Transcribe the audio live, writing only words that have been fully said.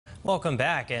Welcome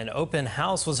back. An open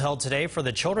house was held today for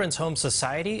the Children's Home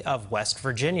Society of West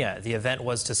Virginia. The event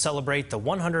was to celebrate the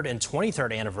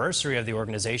 123rd anniversary of the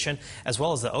organization, as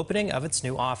well as the opening of its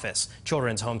new office.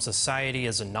 Children's Home Society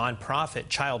is a nonprofit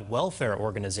child welfare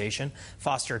organization.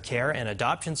 Foster care and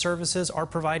adoption services are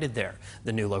provided there.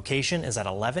 The new location is at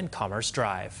 11 Commerce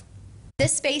Drive.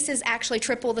 This space is actually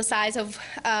triple the size of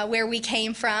where we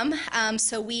came from,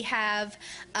 so we have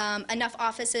enough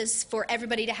offices for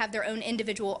everybody to have their own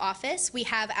individual office. We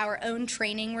have our own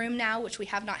training room now, which we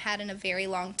have not had in a very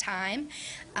long time,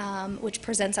 which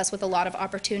presents us with a lot of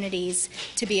opportunities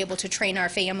to be able to train our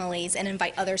families and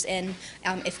invite others in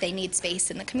if they need space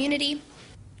in the community.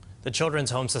 The Children's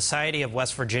Home Society of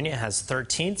West Virginia has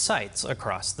 13 sites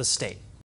across the state.